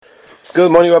Good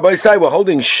morning, Rabbi Isai. We're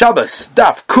holding Shabbos,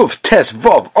 Daf, Kuf, Tes,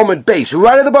 Vov, Omid, Beis,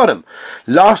 right at the bottom.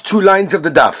 Last two lines of the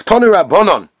Daf. Tonu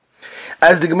Rabbanon.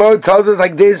 As the Gemara tells us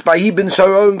like this, Vahi ben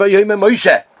Saron, Vayoyim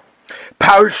Moshe.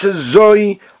 Parsha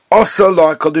Zoi,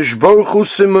 Osala, Kodesh Baruch Hu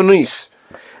Simonis.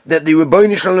 That the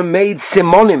Rebbeinu Shalom made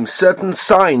simonim, certain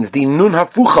signs, the nun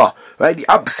hafucha, right, the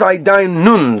upside down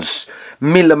nuns,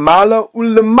 milamala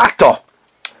ulamata,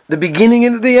 the beginning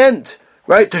and the end,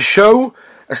 right, to show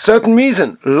a certain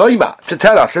reason, loima, to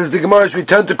tell us, as the Gemara is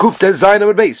returned to Kuf Tez Zayin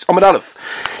Amud Beis, Amud Aleph,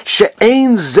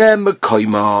 she'ein zeh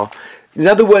mekoima. In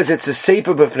other words, it's a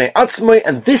sefer b'fnei atzmai,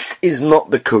 and this is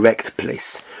not the correct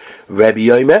place. Rabbi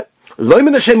Yomer,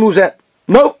 loima Hashem muzeh.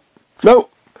 No.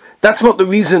 That's not the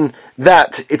reason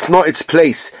that it's not its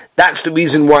place. That's the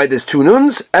reason why there's two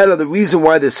nuns. Ella, the reason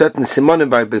why there's certain simonim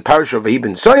by the parish of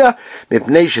Ibn Soya,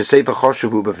 mipnei she'sefer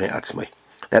choshevu b'fnei atzmai.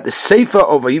 That the sefer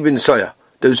of Ibn Soya,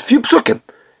 those few psukim,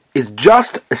 is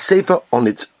just a sefer on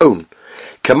its own.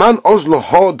 Kaman ozlo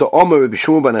ha da omer Rabbi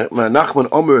Shmuel ben Nachman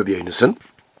omer Rabbi Yonasan.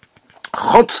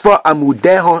 Chotzva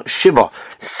amudeha shiva.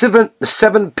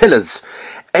 Seven pillars.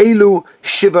 Elu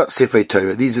shiva sifrei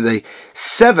Torah. These are the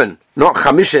seven, not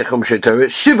chamishe chumshei Torah,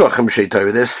 shiva chumshei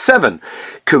Torah. There's seven.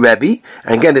 Kurebi,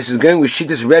 and again, this is going with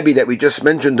Shittas Rebbe that we just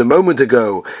mentioned a moment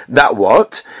ago. That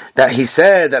what? That he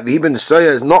said that Ibn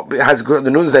Soya has got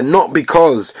the nuns there not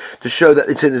because to show that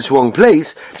it's in its wrong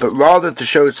place, but rather to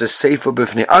show it's a sefer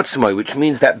b'fnei atzmai, which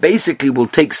means that basically we'll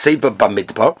take sefer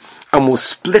b'midbar and we'll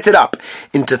split it up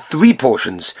into three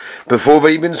portions: before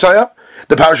Ibn Soya,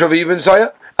 the parish of Ibn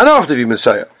Soya, and after Ibn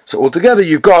Soya. So altogether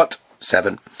you've got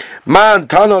seven. Man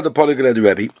Tana the Polyglot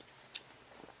Rebbe.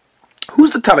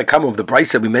 Who's the Tanakam of the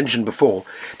Brisa we mentioned before?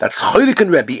 That's Cholik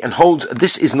and Rebbe, and holds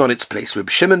this is not its place. Reb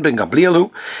Shimon ben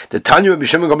Gamliel, the Tanya Reb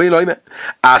Shimon ben Gamliel,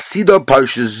 Asido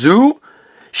Parshazu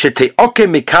Sheteoke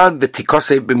Mikan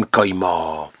V'Tikose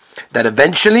B'Mkoima. That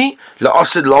eventually,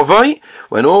 La'asid Lovai,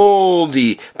 when all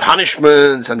the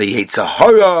punishments and the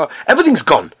Yetzirah, everything's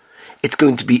gone, it's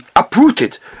going to be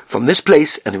uprooted from this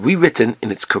place and rewritten in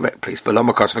its correct place.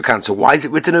 So why is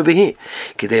it written over here?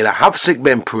 To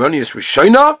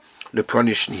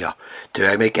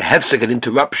make a hefsek, an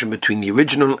interruption between the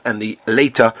original and the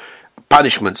later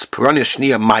punishments.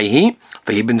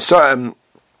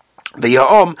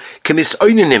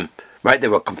 Right, they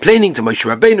were complaining to Moshe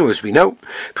Rabbeinu, as we know.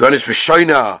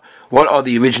 What are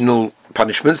the original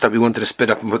punishments that we wanted to split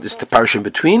up and put this parish in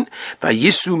between?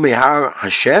 Vayisu mehar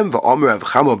Hashem va'omer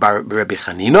avchamo b'Rebbe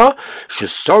Chanina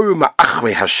shesoru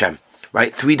ma'achre Hashem.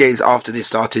 Right, 3 days after they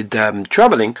started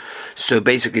traveling, so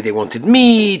basically they wanted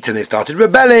meat and they started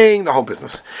rebelling, the whole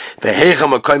business.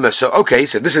 So okay,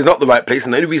 so this is not the right place,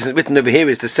 and the only reason it's written over here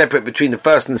is to separate between the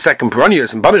first and the second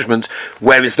peronius and punishments.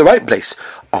 Where is the right place?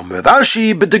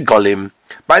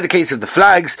 By the case of the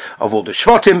flags of all the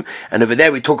Shvatim, and over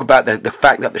there we talk about the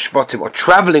fact that the Shvatim are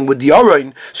traveling with the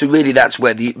Aron, so really that's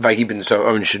where the Vahi ben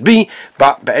Aron should be.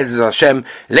 But Be'ezus Hashem,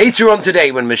 later on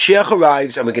today when Mashiach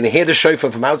arrives, and we're going to hear the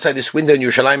shofar from outside this window in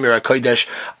Yerushalayim Yer HaKodesh,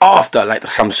 after, like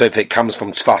some shofar comes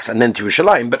from Tzfas and then to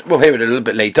Yerushalayim, but we'll hear it a little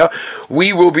bit later,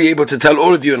 we will be able to tell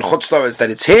all of you in Chutz La'aretz that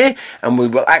it's here, and we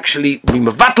will actually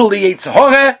mevatel the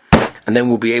Yetzirah, and then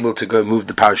we'll be able to go move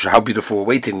the parasha. How beautiful. We're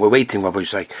waiting, Rabbi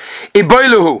Yisai.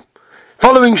 Iboiluhu.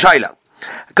 Following Shaila.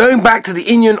 Going back to the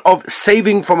inyan of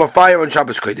saving from a fire on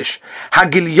Shabbos Kodesh.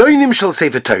 Hagilyonim shall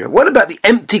Sefer Torah. What about the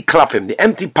empty klafim, the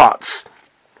empty parts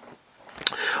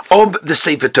of the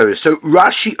Sefer Torah? So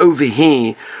Rashi over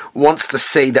here wants to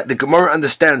say that the Gemara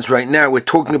understands right now we're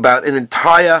talking about an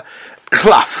entire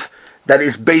klaf that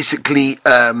is basically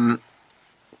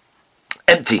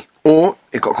empty, or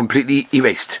it got completely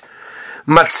erased.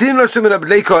 Do we save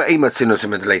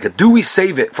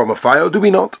it from a fire or do we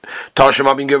not? A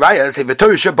Sefer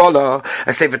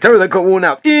Torah that got worn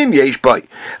out.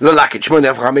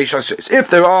 If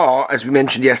there are, as we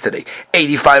mentioned yesterday,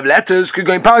 85 letters could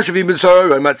go in Parashat Ibn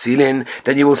Soya,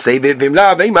 then you will save it.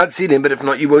 But if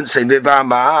not, you won't save it.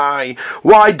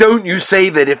 Why don't you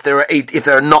save it if there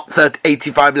are not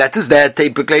 85 letters there?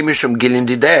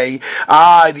 The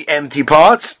empty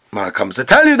parts. Mara comes to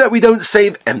tell you that we don't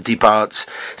save empty parts.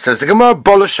 Says the Gemara,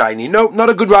 Bola shiny. No, not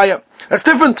a good raya. That's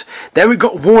different. There it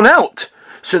got worn out.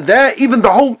 So there, even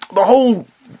the whole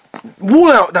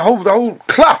worn out, the whole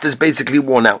cloth is basically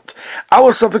worn out.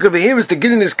 Our suffix over here is the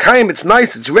gilin is kaim, it's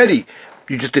nice, it's ready.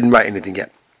 You just didn't write anything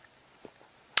yet.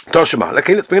 Toshima.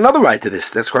 Okay, let's bring another right to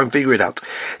this. Let's try and figure it out.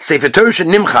 Sefer Torah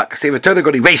nimchak. Sefer Torah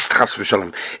got erased. Chas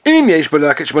v'shalom.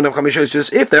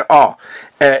 If there are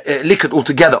liquid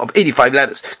altogether of 85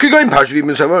 letters.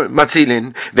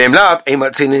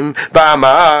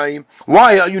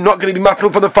 Why are you not going to be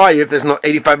matzil for the fire if there's not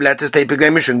 85 letters?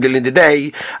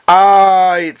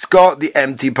 It's got the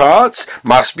empty parts.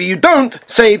 Must be you don't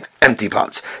save empty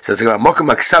parts. So it's no,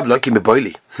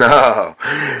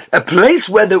 a place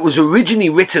where that was originally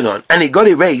written on and it got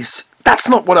erased. That's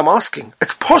not what I'm asking.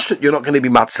 It's posh you're not going to be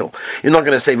matzil. You're not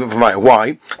going to save it for fire.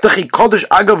 Why?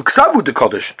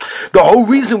 The whole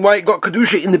reason why it got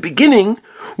kedusha in the beginning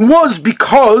was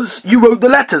because you wrote the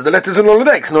letters. The letters are no longer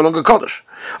there. It's no longer kodesh.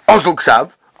 Ozl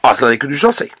ksav, ozl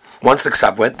kedusha. Once the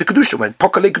ksav went, the kedusha went.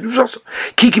 Pokale kedusha.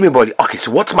 Kiki mi boli. Okay, so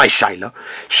what's my shaila?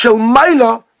 Shel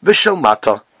maila v'shel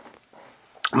mata.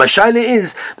 My shaila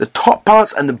is the top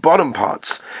parts and the bottom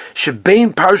parts.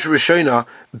 Shebein parasha rishona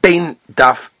bein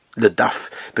daf. The daf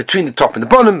between the top and the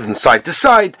bottom, from side to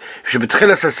side. That's the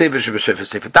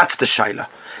shaila.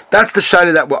 That's the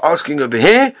shaila that we're asking over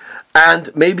here.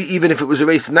 And maybe even if it was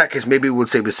erased in that case, maybe we would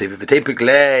say b'sefer.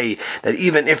 That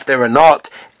even if there are not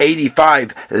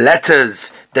 85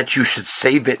 letters, that you should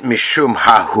save it mishum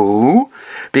hahu,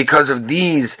 because of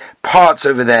these parts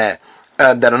over there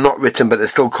that are not written but they're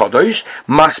still kodosh.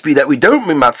 Must be that we don't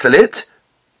matzal it.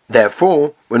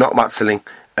 Therefore, we're not matzaling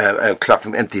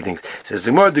from empty things. Says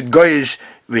the more the goyish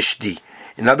rishdi.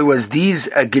 In other words, these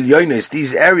gilyonis,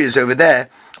 these areas over there,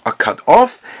 are cut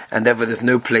off, and therefore there's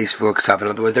no place for a ksav. In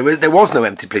other words, there was no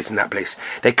empty place in that place.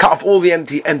 They cut off all the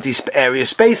empty area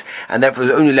space, and therefore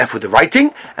they're only left with the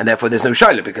writing, and therefore there's no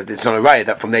shaila, because it's not a raya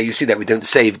that from there you see that we don't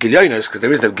save gilyonis, because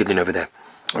there is no gilyon over there.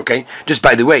 Okay, just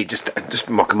by the way, just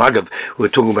Makamagav, we're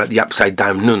talking about the upside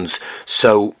down nuns.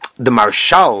 So the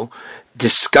Marshal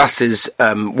discusses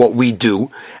what we do,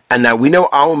 and now we know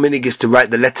our minig is to write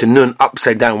the letter nun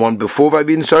upside down, one before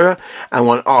Rabbi Sorah and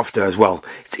one after as well.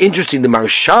 It's interesting, the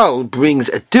Marshal brings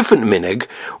a different minig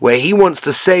where he wants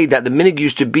to say that the minig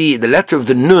used to be the letter of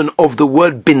the nun of the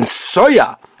word bin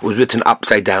soya was written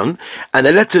upside down, and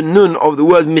the letter nun of the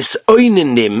word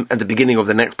misoininim at the beginning of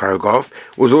the next paragraph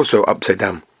was also upside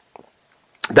down.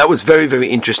 That was very, very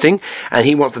interesting, and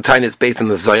he wants to tie it based on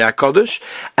the Zohar Kodesh.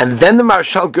 And then the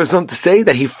Marshal goes on to say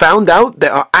that he found out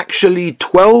there are actually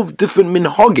 12 different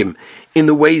minhagim in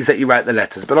the ways that you write the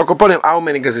letters. But our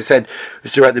minig, as I said,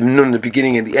 is to write the nun in the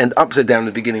beginning and the end upside down at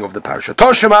the beginning of the parasha.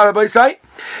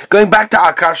 Going back to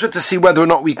Akasha to see whether or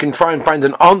not we can try and find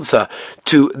an answer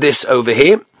to this over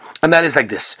here, and that is like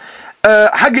this.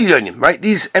 Hagilyonim, right?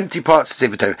 These empty parts of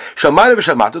Sefer Torah. Shalmayla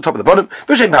v'shalmata, top of the bottom.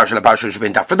 V'shem parasha l'parasha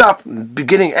shebin daf v'daf,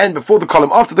 beginning, end, before the column,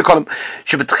 after the column.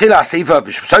 Shebetchila sefer,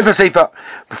 b'sofa sefer,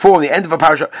 before and the end of a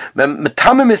parasha.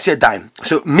 Metamim es yadayim.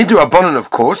 So midrabanan,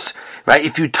 of course, right?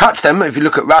 If you touch them, if you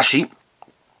look at Rashi,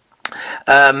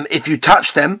 if you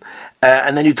touch them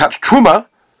and then you touch truma,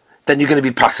 then you're going to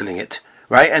be puzzling it.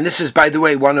 Right, and this is, by the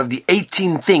way, one of the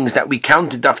 18 things that we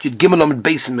counted Daf Yud Gimel Amud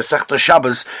Beis in Masechta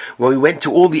Shabbos, where we went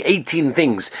to all the 18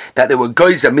 things that there were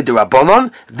Goyza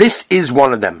Midrabanan. This is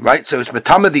one of them, right? So it's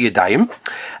Matama the Yadayim.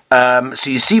 So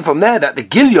you see from there that the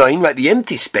Gilyoin, right, the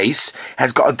empty space,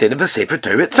 has got a din of a Sefer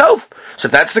Torah itself. So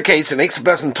if that's the case, it makes a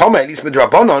person Toma, at least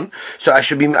Midrabanan, so I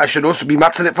should also be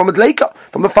matzing it from a Dleika,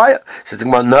 from a fire. Says the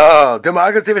Gemara, no,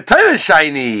 the Sefer Torah is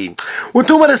shiny. We're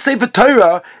talking about a Sefer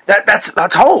Torah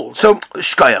that's whole. So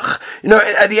shkoyach.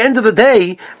 At the end of the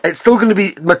day, it's still going to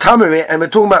be matamere, and we're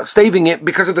talking about staving it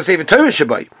because of the Sefer Torah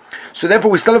Shabbai. So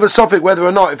therefore, we still have a suffix whether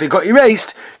or not, if it got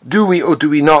erased, do we or do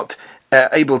we not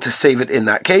able to save it in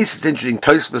that case. It's interesting.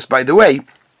 Tosfos, by the way,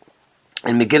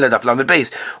 in Megillah Daf Lamed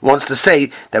Beis, wants to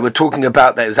say that we're talking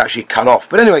about that it was actually cut off.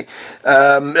 But anyway,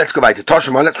 let's go back to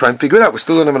Toshima. Let's try and figure it out. We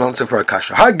still don't have an answer for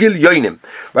Akasha. Hagil Yoinim,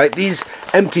 right? These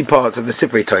empty parts of the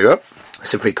Sifrei Torah,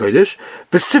 Sifrei Kodesh,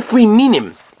 the Sifrei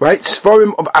Minim, right?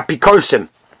 Sforim of Apikosim.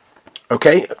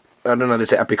 Okay? I don't know how to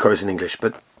say Apikoros in English,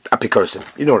 but Apikosim.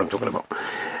 You know what I'm talking about.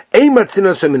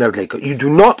 You do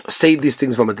not save these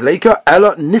things from a Dleika.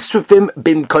 Ella nisrafim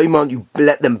bin koiman. You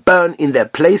let them burn in their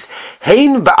place.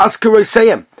 Hein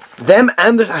va'askaroseyem. Them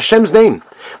and Hashem's name.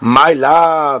 My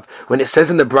love, when it says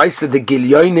in the Brisa the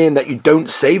Gilyonim that you don't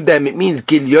save them, it means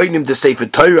Gilyonim to Sefer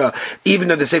Torah. Even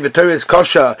though the Sefer Torah is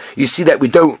kosher, you see that we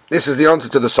don't. This is the answer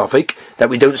to the suffix that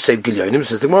we don't save Gilyonim.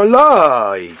 Says the Gemara,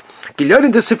 lie.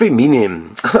 Gilyonim to Sefer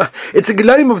Minim. It's a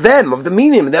Gilyonim of them, of the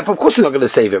Minim, and therefore, of course, you're not going to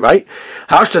save it, right?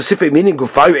 Hashta Sefer Minim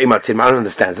gufayu ematzim. I don't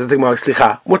understand. Says the Gemara,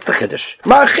 slicha. What's the chiddush?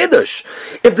 Ma chiddush.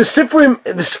 If the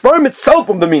Sifrim itself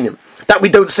of the Minim, that we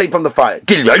don't save from the fire.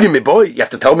 Gilyonim, my boy, you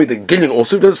have to tell me that Gilyon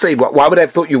also don't save. Why would I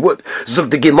have thought you would? So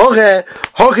the Gemara,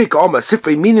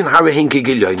 Sifrei Minim Harahinki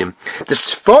Gilyonim. The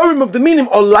Sfarim of the Minim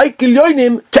are like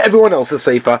Gilyonim to everyone else's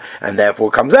Sefer, and therefore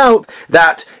it comes out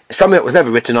that something that was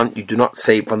never written on, you do not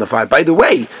save from the fire. By the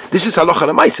way, this is Halacha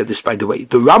Lamaisa, this by the way.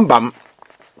 The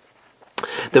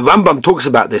Rambam talks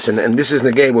about this, and this is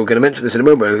again, we're going to mention this in a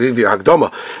moment, I'll give you a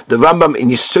Hagdama. The Rambam in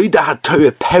Yesoda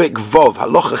HaTorah Perek Vov,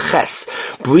 Halacha Ches,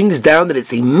 brings down that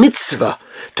it's a mitzvah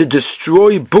to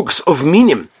destroy books of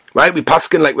minim. Right? We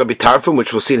paskin like Rabbi Tarfon,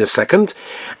 which we'll see in a second.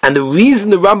 And the reason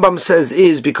the Rambam says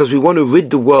is because we want to rid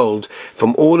the world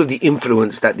from all of the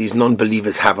influence that these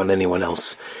non-believers have on anyone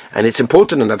else. And it's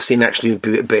important, and I've seen actually,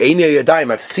 Be'eni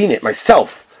Yadayim, I've seen it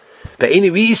myself.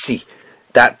 Be'eni Ri'isi.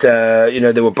 That,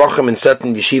 there were bochum in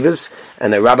certain yeshivas,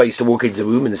 and a rabbi used to walk into the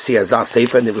room and see a Zah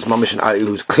Sefer, and there was mamash, it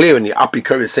was clear in the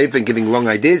Apikura Sefer and giving wrong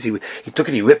ideas. He took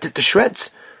it, he ripped it to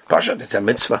shreds. Pasha, it's a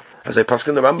mitzvah, as I pass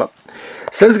in the Rambam.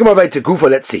 Says the Gemara to Kufa,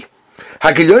 let's see.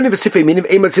 Hagiloni v'sifei minim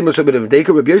eimat simos of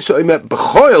Rabbi Yosef Omer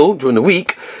b'choil during the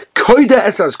week koida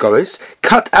esas koros,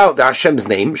 cut out the Hashem's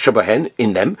name shabahen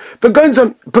in them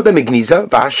v'gonzon, put them in gniza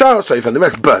v'hashar soif and the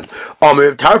rest burn. Omer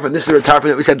of Tarfon, this is a Tarfon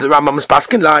that we said that the Rambam is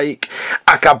paskin like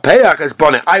akapeach es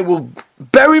bonnet. I will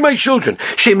bury my children.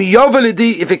 Shem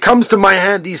yovelidi, if it comes to my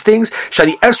hand, these things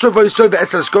shali esrov v'sov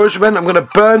esas koros shabahen. I'm going to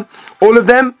burn all of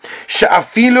them.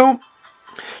 Sha'afilu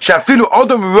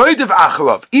Adam roidev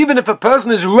acharov, even if a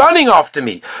person is running after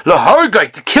me,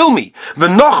 lahargai, to kill me,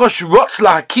 v'nochosh rotz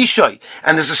lahakishay,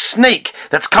 and there's a snake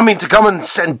that's coming to come and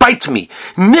bite me,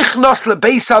 nichnos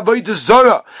lebeis avodah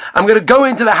zora, I'm going to go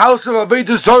into the house of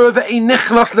avodah zora ve'ei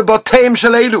nichnos lebateim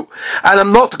shalelu, and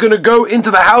I'm not going to go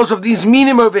into the house of these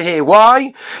minim over here.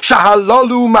 Why?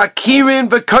 Shahalalu makirin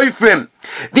v'koifrim.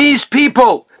 These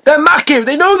people, they're makir,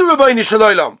 they know the Rabbeinu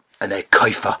Shalom, and they're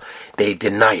koifa. They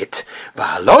deny it.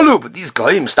 But these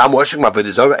goyim stand worshiping Avodah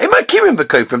Zarah. They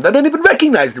don't even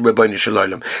recognize the Rabbeinu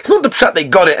Shalom. It's not the pshat they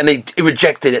got it and they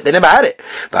rejected it. They never had it.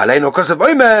 Right?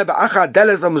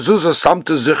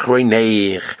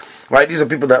 These are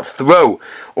people that throw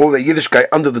all the Yiddishkeit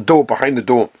under the door, behind the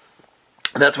door.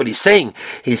 And that's what he's saying.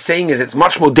 He's saying is it's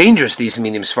much more dangerous, these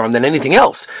minim sfarim, than anything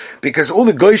else. Because all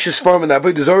the goyish sfarim and the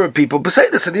Avodah Zarah people,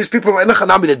 besides this, these people,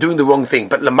 they're doing the wrong thing.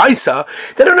 But Lamaisa,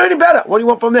 they don't know any better. What do you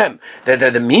want from them?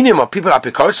 They're the minim of people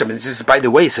apikosim. And this is, by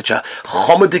the way, such a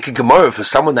chomadik gemara for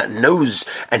someone that knows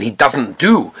and he doesn't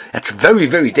do. That's very,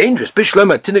 very dangerous.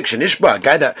 Bishlema tinik shenishba, a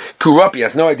guy that grew up, he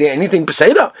has no idea anything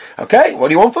beseda. Okay, what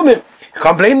do you want from him? You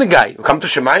can't blame the guy. He'll come to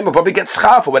Shemaim, he'll probably get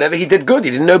schar for whatever he did good.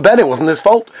 He didn't know better, it wasn't his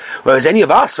fault. Whereas any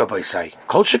of us, Rabbi say,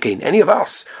 Kol Shekin, any of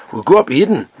us, who grew up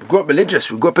hidden, we grew up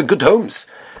religious, we grew up in good homes,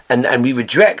 and we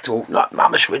reject, or not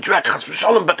mamash reject, chas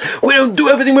v'shalom, but we don't do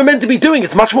everything we're meant to be doing.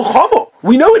 It's much more chomo.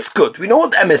 We know it's good. We know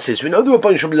what MS is. We know the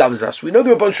Rebbeinu Shalom loves us. We know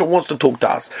the Rebbeinu Shalom wants to talk to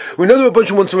us. We know the Rebbeinu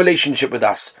Shalom wants a relationship with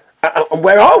us. And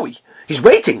where are we? He's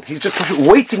waiting. He's just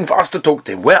waiting for us to talk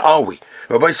to him. Where are we?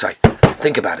 Rabbi say,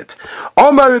 think about it.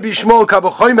 Omar Rabbi Shmuel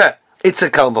kavachayme. It's a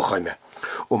kal v'chayme.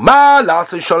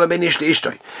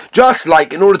 Just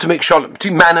like in order to make shalom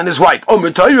between man and his wife, by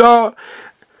the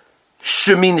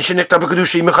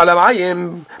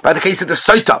case of the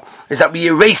Saita, is that we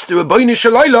erase the Rabbeinu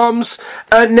Shalom's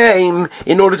name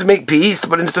in order to make peace, to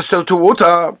put into the salt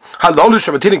water.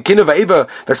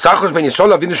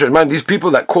 These people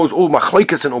that cause all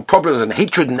machlokes and all problems and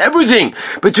hatred and everything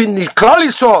between the Klal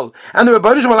Yisrael and the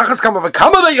Rabbeinu Shalom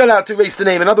that you're allowed to erase the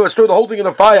name. In other words, throw the whole thing in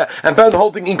a fire and burn the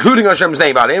whole thing, including Hashem's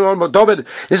name. This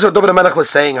is what David HaMelech was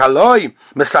saying.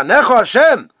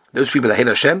 Those people that hate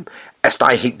Hashem,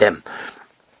 I hate them.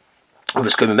 So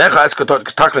just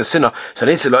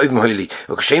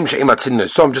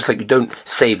like you don't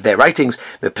save their writings,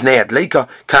 even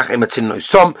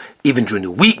during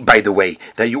the week, by the way,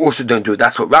 that you also don't do it.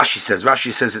 That's what Rashi says.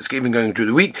 Rashi says it's even going during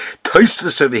the week.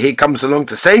 Tosfos over here comes along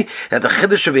to say that the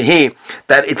chiddush over here,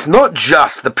 that it's not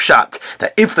just the pshat,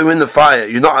 that if they're in the fire,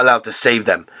 you're not allowed to save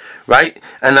them. Right?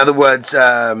 In other words,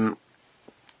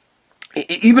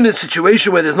 even in a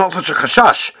situation where there's not such a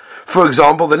chashash. For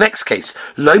example, the next case,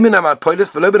 anything,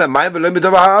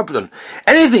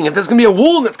 if there's going to be a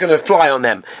wall that's going to fly on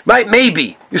them, right,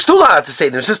 maybe, you're still not allowed to say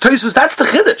them. It says Tosfos, that's the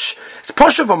chiddush. It's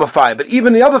posher from a fire, but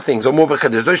even the other things are more of a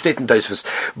chiddush. So steht in Tosfos.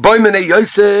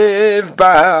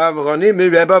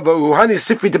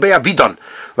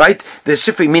 Right? The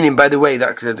Sifri meaning, by the way,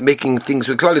 that making things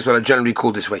with Klal Yisrael are generally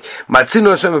called this way.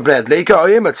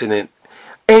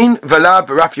 Ein Valav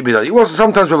Rav Yehuda. It wasn't.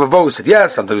 Sometimes Rav Avo said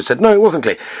yes, sometimes he said no. It wasn't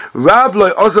clear. Rav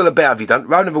Lo Ozel Lebei Avidan.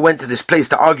 Rav never went to this place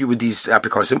to argue with these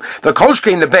apikosim. The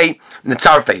Kolshkein Lebei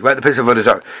Netzarfei, right? The place of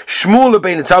Vodazar. Shmuel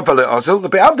Lebei Netzarfei Lo Ozel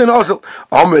Lebei Avdan Ozel.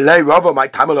 Amrei Rav my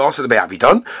Tamal Ozel Lebei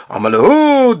Avidan.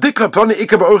 Amalu Dikla Ploni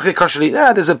Ikaba Orche Kashli.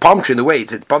 There's a palm tree in the way.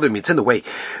 It's bothering me. It's in the way.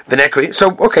 The necri.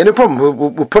 So okay, no problem.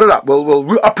 We'll put it up.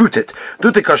 We'll uproot it.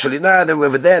 Dute Kashli. They're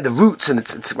over there. The roots and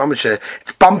it's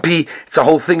bumpy. It's a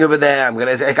whole thing over there. I'm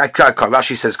gonna.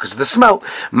 Rashi says because of the smell.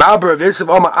 No,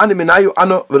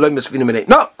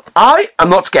 I am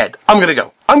not scared. I'm gonna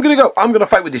go. I'm gonna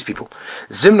fight with these people.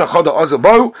 Zimna choda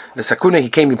ozabo. The sakuna he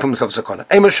came. He put himself sakuna.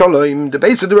 Ema shalom. The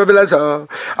base of the Rabbi Elazar.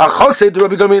 Achosed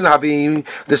Rabbi Gamliel Havi.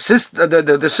 The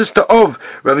sister of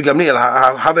Rabbi Gamliel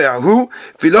Havi.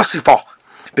 Philosopher.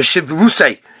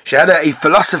 B'shivusei. She had a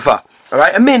philosopher. All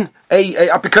right, a min. A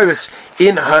apikoris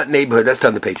in her neighborhood. Let's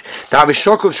turn the page. It was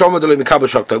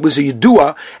a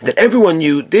yudua that everyone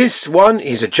knew. This one,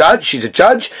 he's a judge. She's a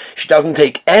judge. She doesn't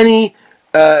take any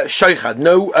shaychad,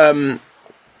 no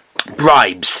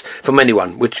bribes from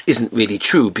anyone, which isn't really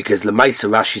true because Lemaisa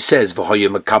Rashi says v'hoyu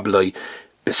makabloi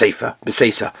Beseisa.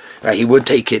 He would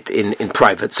take it in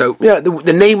private. So yeah,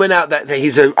 the name went out that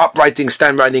he's an uprighting,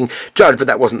 stand-writing judge, but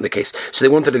that wasn't the case. So they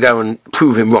wanted to go and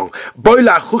prove him wrong. Okay,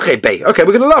 we're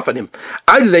going to laugh at him.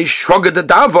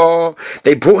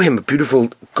 They brought him a beautiful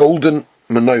golden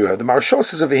menorah. The Maharshal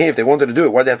says over here, if they wanted to do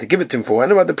it, why they have to give it to him for? I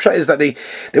know the pshat is that they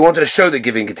wanted to show they're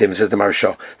giving it to him, says the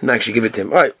Maharshal. Didn't actually give it to him.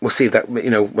 Alright, we'll see if that,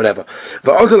 whatever.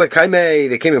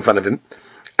 They came in front of him.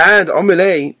 And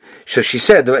Amalei, so she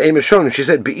said, I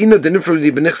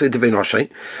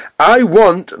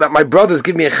want that my brothers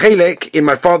give me a chelek in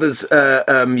my father's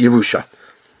Yerusha.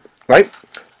 Right?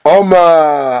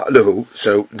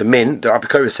 So the men, the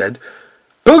Apikora said,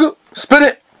 Google, split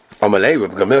it. Amalei,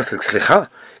 Rabbi Gamliel said, Slicha.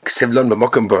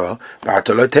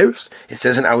 It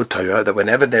says in our Torah that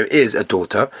whenever there is a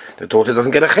daughter, the daughter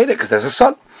doesn't get a chelek because there's a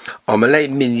son. Amalei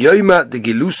min yoima de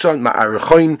giluson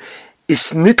ma'archoin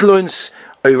isnitloins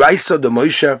Oiraisa de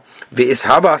Moshe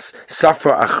ve'ishavas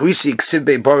safra achrisi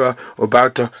ksibbe bora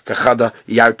obarta kachada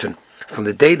yarton. From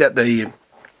the day that you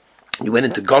went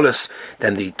into Golus,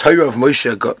 then the Torah of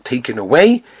Moshe got taken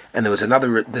away, and there was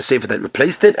the sefer that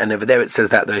replaced it, and over there it says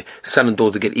that the son and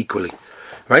daughter get equally.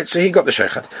 Right, so he got the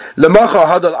sheikhat.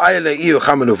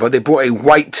 They bought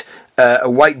a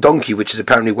white donkey, which is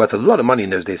apparently worth a lot of money in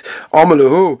those days.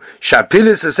 Amaluhu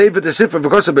shapilis the sefer the sefer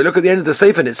because look at the end of the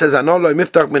sefer and it says Anolo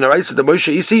miftach min araisa the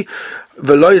Moshe isi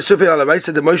v'lo yisufil al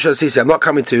araisa the Moshe asisi. I'm not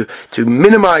coming to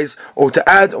minimize or to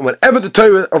add on whatever the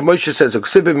Torah of Moshe says. It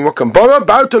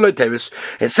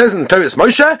says in the Torah of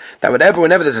Moshe that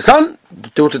whenever there's a son, the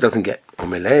daughter doesn't get.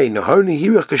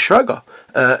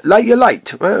 Light your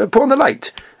light. Put on the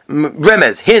light.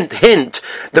 Remez, hint.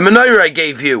 The menorah I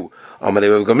gave you. The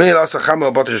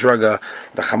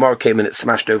chamor came and it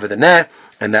smashed over the ner,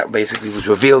 and that basically was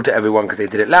revealed to everyone because they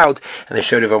did it loud, and they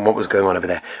showed everyone what was going on over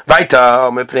there. Why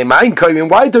don't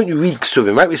you read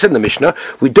ksuvim? Right? We said in the Mishnah,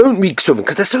 we don't read ksuvim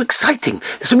because they're so exciting.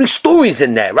 There's so many stories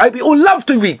in there, right? We all love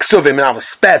to read ksuvim in our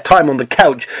spare time on the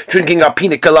couch, drinking our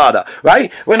pina colada,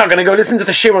 right? We're not going to go listen to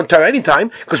the Shir on Torah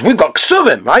anytime because we've got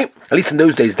ksuvim, right? At least in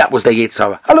those days, that was the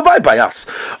Yetzirah. Halavai by us.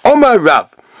 Omar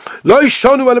Rav. Yeah, that's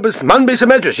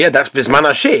bisman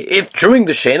hasheh. If during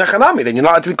the sheh nachanami, then you're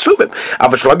not allowed to ksubim.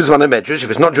 If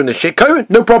it's not during the sheh,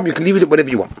 no problem. You can leave it whatever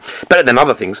you want. Better than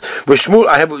other things. With Shmuel,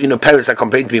 I have parents that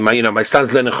complain to me. My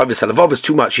son's learning Chavis Halavov is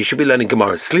too much. He should be learning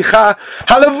Gemara. Slicha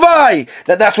halavai.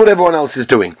 That's what everyone else is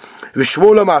doing. Is that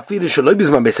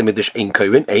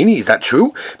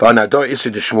true?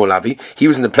 He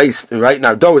was in the place right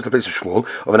now. Dor was the place of Shmuel.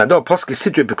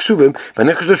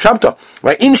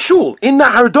 Right in Shul, in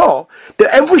Nahar,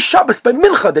 every Shabbos by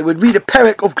Mincha they would read a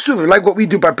perek of Ksuvim, like what we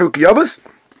do by Pirkei Avos.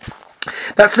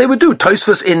 That's what they would do.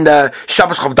 Tosfos in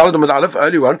Shabbos Chav Daled Amud Aleph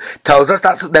earlier on tells us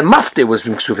that's their mafte was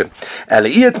from Ksuvim.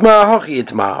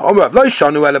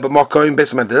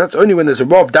 That's only when there's a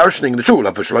Rav darshaning in the shul.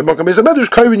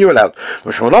 You're allowed.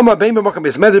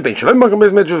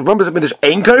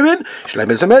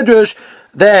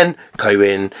 Then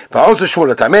Kairin.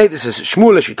 This is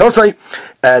Shmuel Shitosai,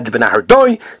 the Benahar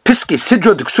Doi, Piski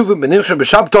Sidra the Ksuvim Benircha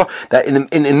B'Shabto, that in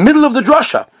the middle of the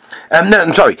drasha.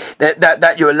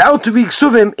 That you're allowed to read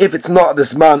Ksuvim if it's not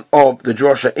this man of the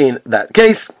drasha in that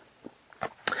case.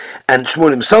 And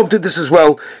Shmuel himself did this as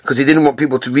well, because he didn't want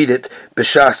people to read it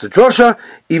b'shas the drosha,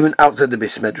 even outside the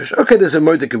Beis Medrash. Okay, there's a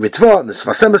Moedek Ritva, and there's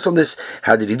Fasemis on this.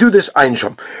 How did he do this? Ein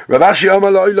Shom. Rav Ashi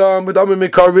Amar La'olam, with Amar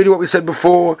Mikar, really what we said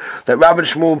before, that Rav and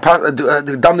Shmuel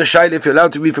done the Shaila, if you're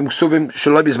allowed to read from Ksuvim,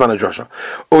 Shalai Bizman drosha.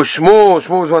 Or Shmuel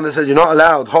was one that said you're not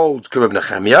allowed, holds Kerub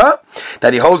Nechemia,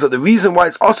 that he holds that the reason why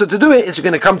it's also to do it is you're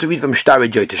going to come to read from Shtarei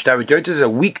Jotis. Shtarei Jotis is a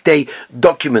weekday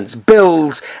documents,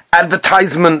 bills,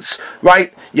 advertisements,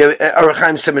 right?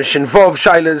 Arachaim Simon Shinvov,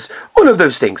 Shailas, all of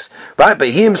those things, right? But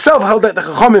he himself held that the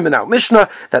Chachamim in our Mishnah,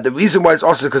 that the reason why it's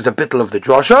also because the bittul of the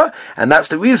drosha, and that's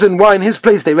the reason why in his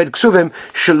place they read Ksuvim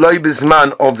Shaloi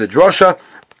Bizman of the drosha,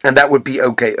 and that would be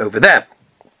okay over there.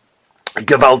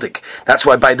 Gavaldik. That's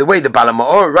why, by the way, the Bala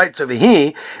Ma'or writes over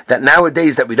here that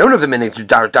nowadays that we don't have the minute to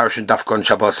Darshan Dafkon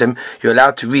Shabbosim, you're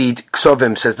allowed to read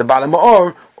Ksovim, says the Bala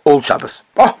Ma'or, all Shabbos.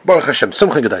 Oh, Baruch Hashem,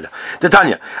 Simcha Gedayla. The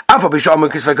Tanya. Afa b'shamar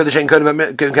kisvei kodesh ein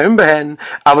kodim behen,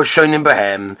 ava shonim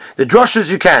behem. The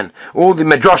droshes you can, all the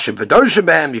medrashim v'doshim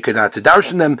behem, you can add to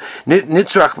darshan them.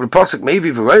 Nitzrach b'posek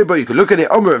meivi v'roibo. You can look at it.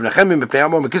 Omer of Nechemim b'pnei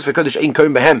Amor kisvei kodesh ein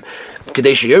kodim behem.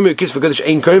 Kadesh yomer kisvei kodesh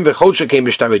ein kodim v'chol shekem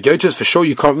b'shtarei dotos. For sure,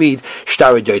 you can't read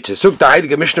shtarei dotos. So the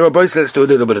Heilige Mishnah Rabbeis. Let's do a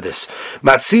little bit of this.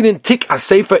 Matzilin tik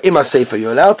asefer im asefer.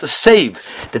 You're allowed to save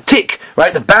the tik,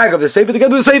 right? The bag of the sefer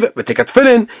together with the sefer. With tikat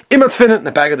tefillin. Imat tefillin,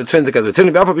 the bag of the tefillin together with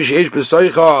tefillin.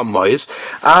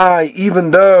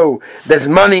 Even though there's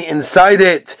money inside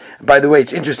it. By the way,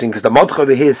 it's interesting because the Madcha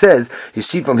over here says, you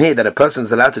see from here that a person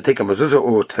is allowed to take a mezuzah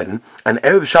or a tefillin, and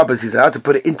Erev Shabbos he's allowed to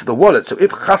put it into the wallet. So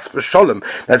if chas v'sholem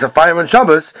there's a fire on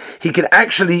Shabbos, he can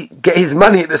actually get his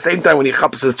money at the same time when he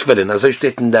chaps his tefillin. As I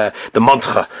stated in the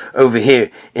Madcha over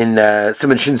here in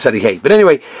Simon Shin Sadihei. But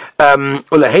anyway,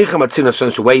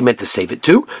 so where he meant to save it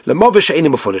to,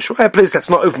 a place that's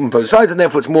not open on both sides, and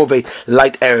therefore it's more of a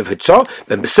light Erev Hitzah.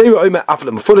 Then B'seira Omer Afla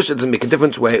Mefulish, it doesn't make a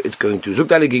difference where it's going to.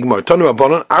 Zukdali Gigmar Tonu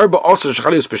Rabbanon Arba also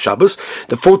Shachalius b'Shabbos,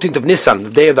 the 14th of Nisan, the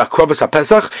day of the Akrovas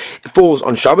HaPesach, it falls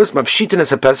on Shabbos. Mavshitin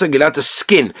as HaPesach, you're allowed to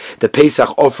skin the Pesach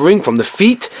offering from the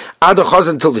feet Ad Chazan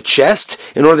until the chest,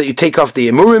 in order that you take off the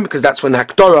Emurim, because that's when the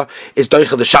Haktorah is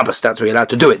Doicha the Shabbos. That's where you're allowed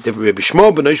to do it. Rabbi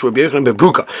Shmuel B'Noish Rabbi Yochanan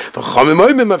B'Bruka. V'Chamim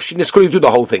Oimim Mavshitin is going to do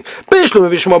the whole thing. B'Yishlam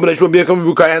Rabbi Shmuel B'Noish Rabbi Yochanan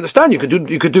B'Bruka. I understand. You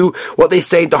could do what they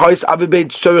say in the Ha'is Avibed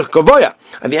Tzorich Gavoya.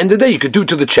 At the end of the day, you could do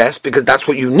to the chest because that's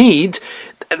what you need.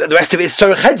 The rest of it is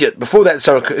Tzorich Hedyot. Before that,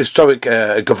 Tzorich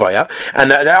Gavoya,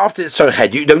 and after it's Tzorich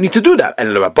Hedyot, you don't need to do that. And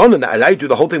the Rabbanon that allow you to do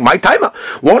the whole thing, my timer.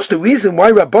 What's the reason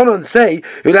why Rabbanon say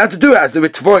you're allowed to do it? As the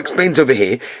Ritva explains over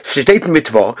here, Shteit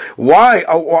Ritva, why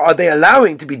are they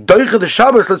allowing to be Doicha the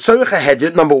Shabbos Tzorich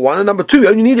Hedyot? Number one, and number two, you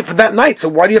only need it for that night. So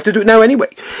why do you have to do it now anyway?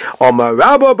 Omar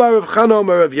Rabba Bar Rav Chana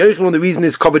Omar Rav Yochanan. The reason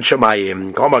is Kovod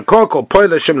Shamayim. Omar Kol Poil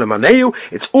Hashem Lemaneu.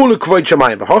 It's all a Kovod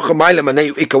Shamayim. V'Hocha Mai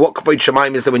Lemaneu Ika. What Kovod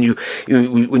Shamayim is that when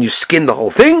you skin the whole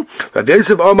thing. Rav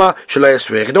Yosef Omar Shalei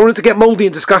Yisrich. You don't want it to get moldy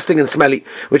and disgusting and smelly,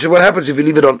 which is what happens if you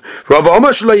leave it on. Rav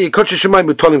Omar Shalei Yikotche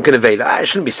Shamayim Utolim Kenevela. I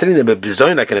shouldn't be sitting there but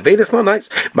bizoin like an Aveda. It's not nice.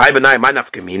 My benai, my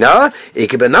nafkamina.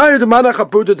 Ike benai the manach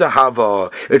aputa to hava.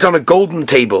 It's on a golden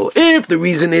table. If the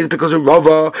reason is because of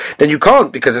Rava, then you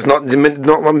can't because it's not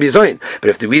one bizoin. But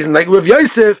if the reason like Rav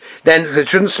Yosef, then it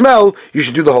shouldn't smell. You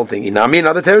should do the whole thing. Inami in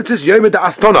other territories, Yom da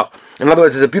Astona. In other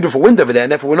words, there's a beautiful wind over there,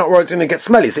 and therefore we're not worried it's going to get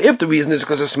smelly. So if the reason is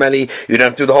because of smelly, you don't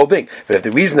have to do the whole thing. But if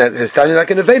the reason that it's standing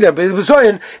like an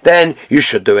Aveda, then you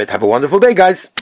should do it. Have a wonderful day, guys.